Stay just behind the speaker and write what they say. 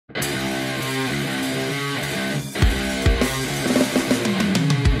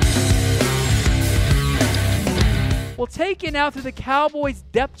We'll take you now through the Cowboys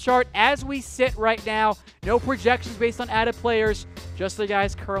depth chart as we sit right now. No projections based on added players, just the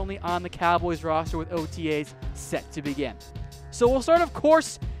guys currently on the Cowboys roster with OTAs set to begin. So we'll start, of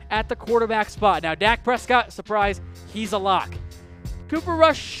course, at the quarterback spot. Now, Dak Prescott, surprise, he's a lock. Cooper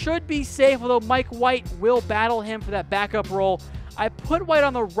Rush should be safe, although Mike White will battle him for that backup role. I put White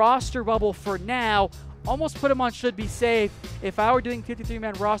on the roster bubble for now, almost put him on should be safe. If I were doing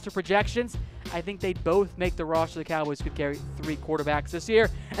 53-man roster projections, I think they'd both make the roster. The Cowboys could carry 3 quarterbacks this year.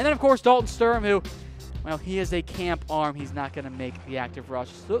 And then, of course, Dalton Sturm, who, well, he is a camp arm. He's not going to make the active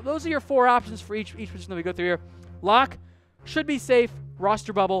roster. So those are your 4 options for each position that we go through here. Lock, should be safe,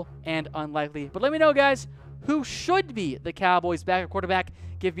 roster bubble, and unlikely. But let me know, guys, who should be the Cowboys' backup quarterback.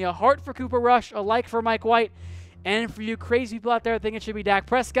 Give me a heart for Cooper Rush, a like for Mike White. And for you crazy people out there thinking it should be Dak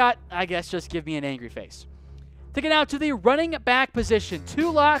Prescott, I guess just give me an angry face. Taking out to the running back position.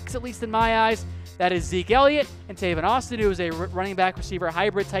 2 locks, at least in my eyes. That is Zeke Elliott and Tavon Austin, who is a running back receiver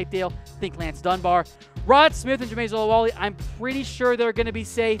hybrid type deal. Think Lance Dunbar. Rod Smith and Jamize Olawale, I'm pretty sure they're going to be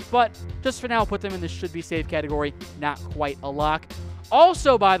safe, but just for now, I'll put them in the should be safe category. Not quite a lock.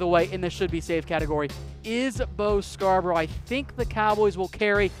 Also, by the way, in the should be safe category is Bo Scarbrough. I think the Cowboys will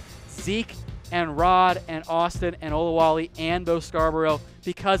carry Zeke and Rod and Austin and Olawale and Bo Scarbrough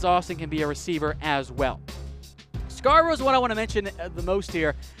because Austin can be a receiver as well. Scarbrough is what I want to mention the most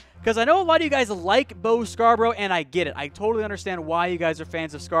here because I know a lot of you guys like Bo Scarbrough, and I get it. I totally understand why you guys are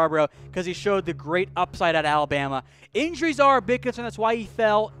fans of Scarbrough because he showed the great upside at Alabama. Injuries are a big concern. That's why he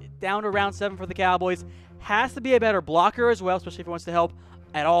fell down to round 7 for the Cowboys. Has to be a better blocker as well, especially if he wants to help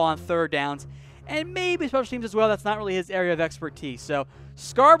at all on third downs. And maybe special teams as well. That's not really his area of expertise. So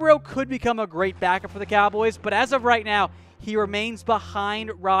Scarbrough could become a great backup for the Cowboys, but as of right now, he remains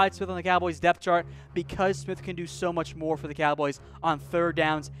behind Rod Smith on the Cowboys depth chart because Smith can do so much more for the Cowboys on third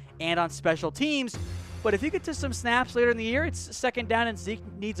downs and on special teams. But if you get to some snaps later in the year, it's second down and Zeke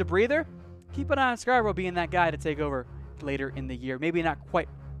needs a breather, keep an eye on Scarbrough being that guy to take over later in the year. Maybe not quite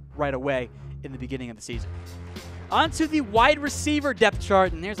right away in the beginning of the season. On to the wide receiver depth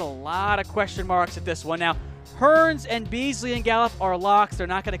chart, and there's a lot of question marks at this one. Now, Hearns and Beasley and Gallup are locks. They're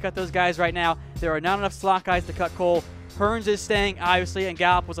not going to cut those guys right now. There are not enough slot guys to cut Cole. Hearns is staying, obviously, and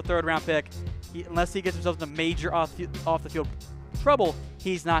Gallup was a third-round pick. Unless he gets himself into major off-the-field trouble,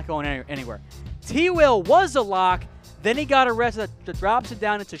 he's not going anywhere. T-Will was a lock. Then he got arrested. That drops it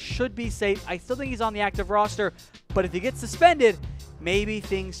down into should be safe. I still think he's on the active roster, but if he gets suspended, maybe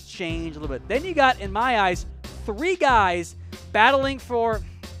things change a little bit. Then you got, in my eyes, 3 guys battling for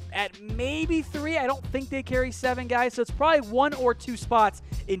at maybe 3. I don't think they carry 7 guys, so it's probably 1 or 2 spots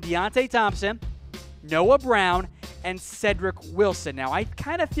in Deontay Thompson, Noah Brown, and Cedric Wilson. Now, I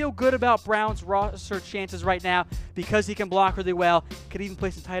kind of feel good about Brown's roster chances right now because he can block really well, could even play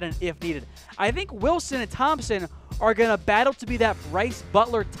some tight end if needed. I think Wilson and Thompson are going to battle to be that Bryce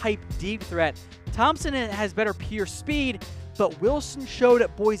Butler type deep threat. Thompson has better pure speed, but Wilson showed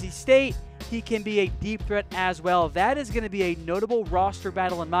at Boise State he can be a deep threat as well. That is going to be a notable roster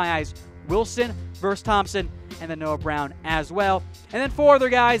battle in my eyes. Wilson versus Thompson, and then Noah Brown as well. And then 4 other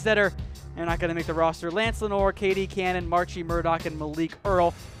guys that are not going to make the roster. Lance Lenore, KD Cannon, Marchie Murdoch, and Malik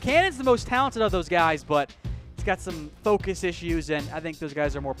Earl. Cannon's the most talented of those guys, but he's got some focus issues, and I think those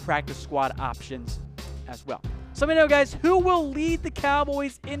guys are more practice squad options as well. So let me know, guys, who will lead the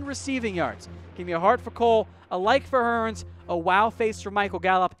Cowboys in receiving yards? Give me a heart for Cole, a like for Hearns, a wow face for Michael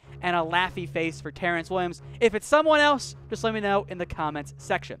Gallup, and a laughy face for Terrence Williams. If it's someone else, just let me know in the comments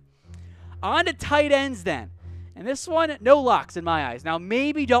section. On to tight ends then. And this one, no locks in my eyes. Now,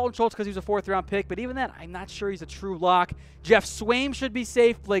 maybe Dalton Schultz because he was a 4th-round pick, but even then, I'm not sure he's a true lock. Jeff Swaim should be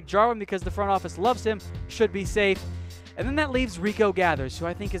safe. Blake Jarwin, because the front office loves him, should be safe. And then that leaves Rico Gathers, who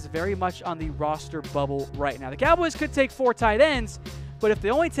I think is very much on the roster bubble right now. The Cowboys could take 4 tight ends, but if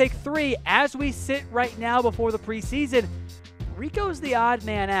they only take 3, as we sit right now before the preseason, Rico's the odd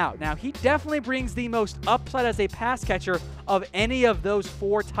man out. Now, he definitely brings the most upside as a pass catcher of any of those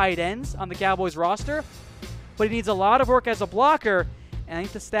 4 tight ends on the Cowboys roster, but he needs a lot of work as a blocker, and I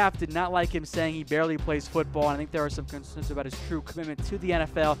think the staff did not like him saying he barely plays football, and I think there are some concerns about his true commitment to the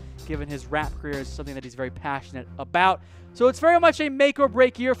NFL, given his rap career is something that he's very passionate about. So it's very much a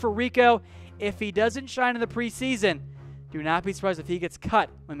make-or-break year for Rico. If he doesn't shine in the preseason, do not be surprised if he gets cut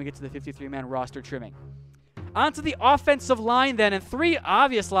when we get to the 53-man roster trimming. On to the offensive line then, and 3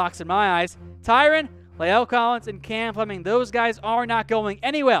 obvious locks in my eyes. Tyron, Lael Collins, and Cam Fleming. Those guys are not going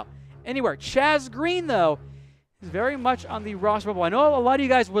anywhere. Chaz Green, though, is very much on the roster bubble. I know a lot of you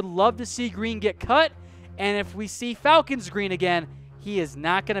guys would love to see Green get cut, and if we see Falcons Green again, he is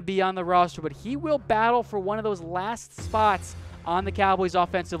not going to be on the roster, but he will battle for one of those last spots on the Cowboys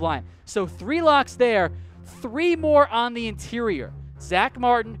offensive line. So 3 locks there. 3 more on the interior: Zach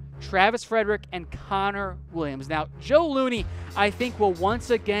Martin, Travis Frederick, and Connor Williams. Now, Joe Looney, I think, will once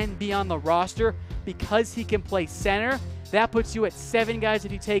again be on the roster because he can play center. That puts you at 7 guys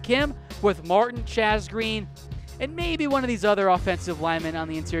if you take him, with Martin, Chaz Green, and maybe one of these other offensive linemen on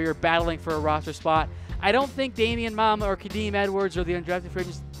the interior battling for a roster spot. I don't think Damian Mama or Kadeem Edwards or the undrafted free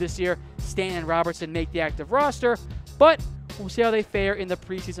agents this year, Stanton and Robertson, make the active roster, but we'll see how they fare in the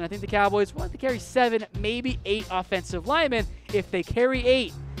preseason. I think the Cowboys want to carry 7, maybe 8 offensive linemen. If they carry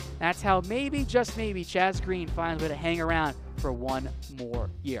 8, that's how maybe, just maybe, Chaz Green finds a way to hang around for 1 more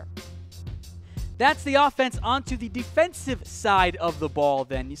year. That's the offense. Onto the defensive side of the ball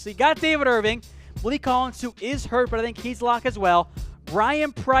then. So you got David Irving, Malik Collins, who is hurt, but I think he's locked as well.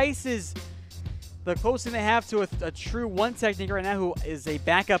 Brian Price is the closest thing they have to a true 1 technique right now, who is a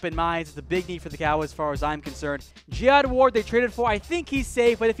backup in mind. It's a big need for the Cowboys as far as I'm concerned. Jihad Ward, they traded for. I think he's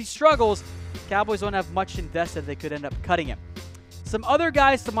safe, but if he struggles, Cowboys don't have much invested. They could end up cutting him. Some other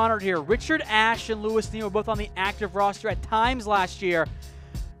guys to monitor here: Richard Ash and Lewis Neal were both on the active roster at times last year.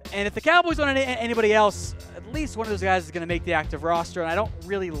 And if the Cowboys don't have anybody else, at least one of those guys is going to make the active roster, and I don't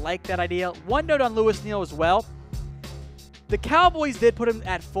really like that idea. One note on Lewis Neal as well: the Cowboys did put him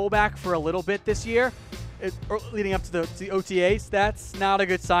at fullback for a little bit this year, leading up to the OTAs. That's not a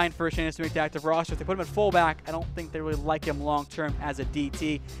good sign for a chance to make the active roster. If they put him at fullback, I don't think they really like him long-term as a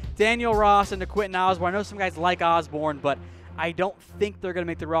DT. Daniel Ross and DeQuinton Osborne. I know some guys like Osborne, but I don't think they're going to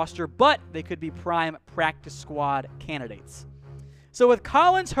make the roster, but they could be prime practice squad candidates. So with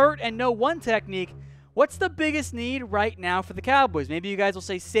Collins hurt and no 1 technique, what's the biggest need right now for the Cowboys? Maybe you guys will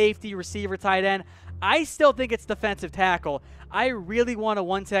say safety, receiver, tight end. I still think it's defensive tackle. I really want a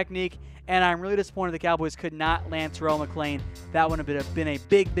 1 technique, and I'm really disappointed the Cowboys could not land Terrell McClain. That would have been a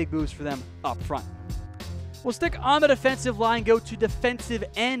big, big boost for them up front. We'll stick on the defensive line, go to defensive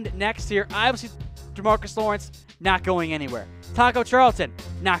end next here. Obviously, Demarcus Lawrence, not going anywhere. Taco Charlton,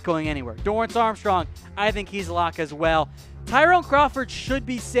 not going anywhere. Dorrance Armstrong, I think he's a lock as well. Tyrone Crawford should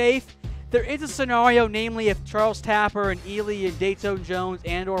be safe. There is a scenario, namely if Charles Tapper and Ely and Dayton Jones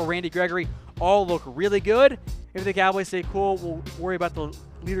and or Randy Gregory all look really good. If the Cowboys say, cool, we'll worry about the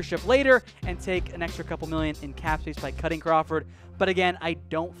leadership later and take an extra couple million in cap space by cutting Crawford. But again, I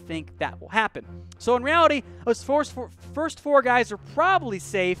don't think that will happen. So in reality, those first 4 guys are probably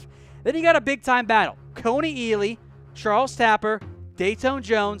safe. Then you got a big-time battle: Coney Ely, Charles Tapper, Dayton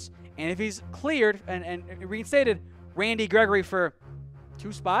Jones, and if he's cleared and reinstated, Randy Gregory for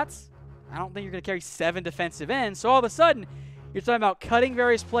 2 spots. I don't think you're going to carry 7 defensive ends. So all of a sudden, you're talking about cutting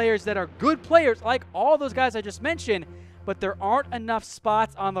various players that are good players, like all those guys I just mentioned, but there aren't enough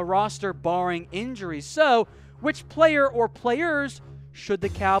spots on the roster barring injuries. So which player or players should the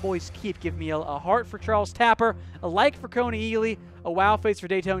Cowboys keep? Give me a heart for Charles Tapper, a like for Coney Ely, a wow face for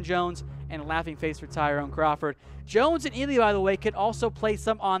Dayton Jones, and a laughing face for Tyrone Crawford. Jones and Ely, by the way, could also play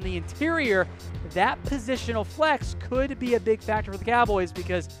some on the interior. That positional flex could be a big factor for the Cowboys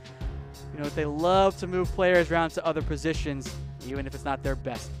because, you know, they love to move players around to other positions, even if it's not their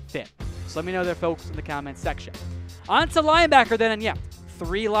best fit. So let me know their folks in the comments section. On to linebacker then, and yeah,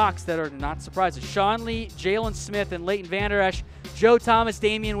 3 locks that are not surprises: Sean Lee, Jalen Smith, and Leighton Vander Esch. Joe Thomas,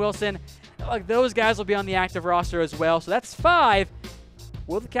 Damian Wilson. Like, those guys will be on the active roster as well. So that's 5.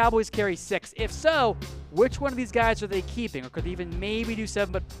 Will the Cowboys carry 6? If so, which one of these guys are they keeping? Or could they even maybe do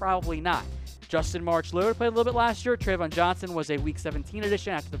 7, but probably not? Justin March-Lillard played a little bit last year. Tavon Johnson was a Week 17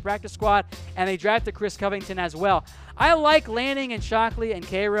 addition after the practice squad, and they drafted Chris Covington as well. I like Lanning and Shockley and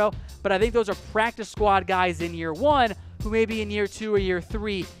Cairo, but I think those are practice squad guys in year 1 who maybe in year 2 or year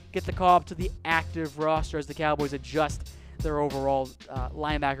 3 get the call up to the active roster as the Cowboys adjust their overall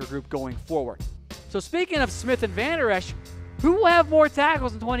linebacker group going forward. So speaking of Smith and Vander Esch, who will have more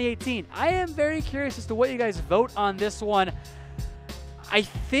tackles in 2018? I am very curious as to what you guys vote on this one. I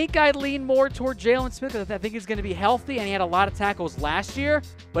think I'd lean more toward Jalen Smith because I think he's going to be healthy, and he had a lot of tackles last year,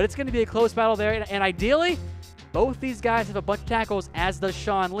 but it's going to be a close battle there. And ideally, both these guys have a bunch of tackles, as does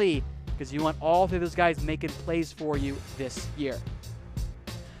Sean Lee, because you want all 3 of those guys making plays for you this year.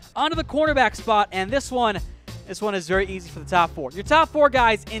 On to the cornerback spot, and this one is very easy for the top 4. Your top 4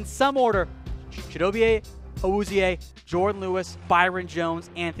 guys in some order: Chidobe Awuzie, Jordan Lewis, Byron Jones,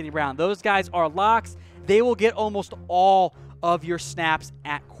 Anthony Brown. Those guys are locks. They will get almost all of your snaps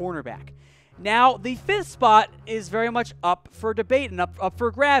at cornerback. Now, the 5th spot is very much up for debate and up for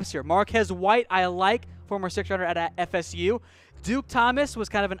grabs here. Marquez White, I like, former 600 at FSU. Duke Thomas was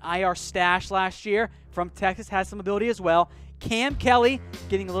kind of an IR stash last year from Texas, has some ability as well. Cam Kelly,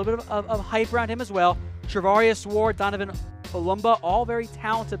 getting a little bit of hype around him as well. Travarius Ward, Donovan Olumba, all very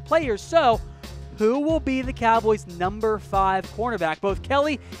talented players. So, who will be the Cowboys' number 5 cornerback? Both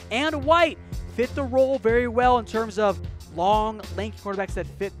Kelly and White fit the role very well in terms of long, lanky quarterbacks that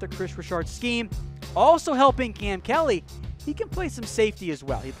fit the Chris Richard scheme. Also helping Cam Kelly, he can play some safety as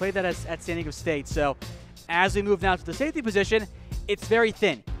well. He played that at San Diego State. So as we move now to the safety position, it's very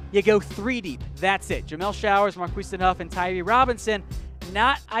thin. You go 3 deep. That's it. Jamel Showers, Marquise Enough, and Tyree Robinson,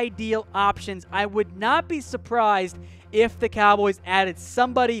 not ideal options. I would not be surprised if the Cowboys added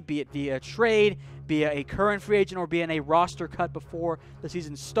somebody, be it via a trade, be it a current free agent, or be in a roster cut before the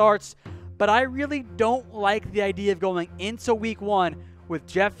season starts. But I really don't like the idea of going into week 1 with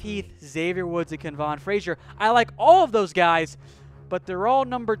Jeff Heath, Xavier Woods, and Kevon Frazier. I like all of those guys, but they're all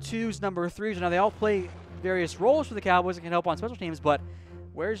number 2s, number 3s. Now, they all play various roles for the Cowboys and can help on special teams, but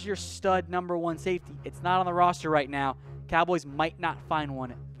where's your stud number 1 safety? It's not on the roster right now. Cowboys might not find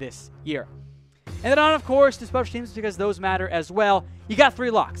one this year. And then on, of course, the special teams, because those matter as well. You got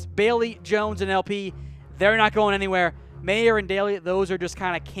 3 locks. Bailey, Jones, and LP. They're not going anywhere. Mayer and Daly, those are just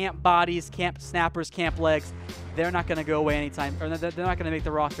kind of camp bodies, camp snappers, camp legs. They're not going to go away anytime, or they're not going to make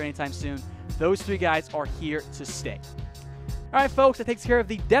the roster anytime soon. Those 3 guys are here to stay. All right, folks, that takes care of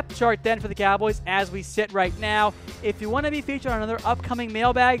the depth chart then for the Cowboys as we sit right now. If you want to be featured on another upcoming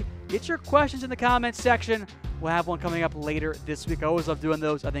mailbag, get your questions in the comments section. We'll have one coming up later this week. I always love doing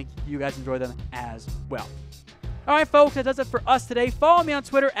those. I think you guys enjoy them as well. All right, folks, that does it for us today. Follow me on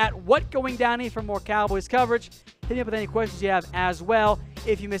Twitter at WhatGoingDowney for more Cowboys coverage. Hit me up with any questions you have as well.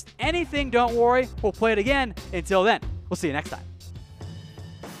 If you missed anything, don't worry. We'll play it again. Until then, we'll see you next time.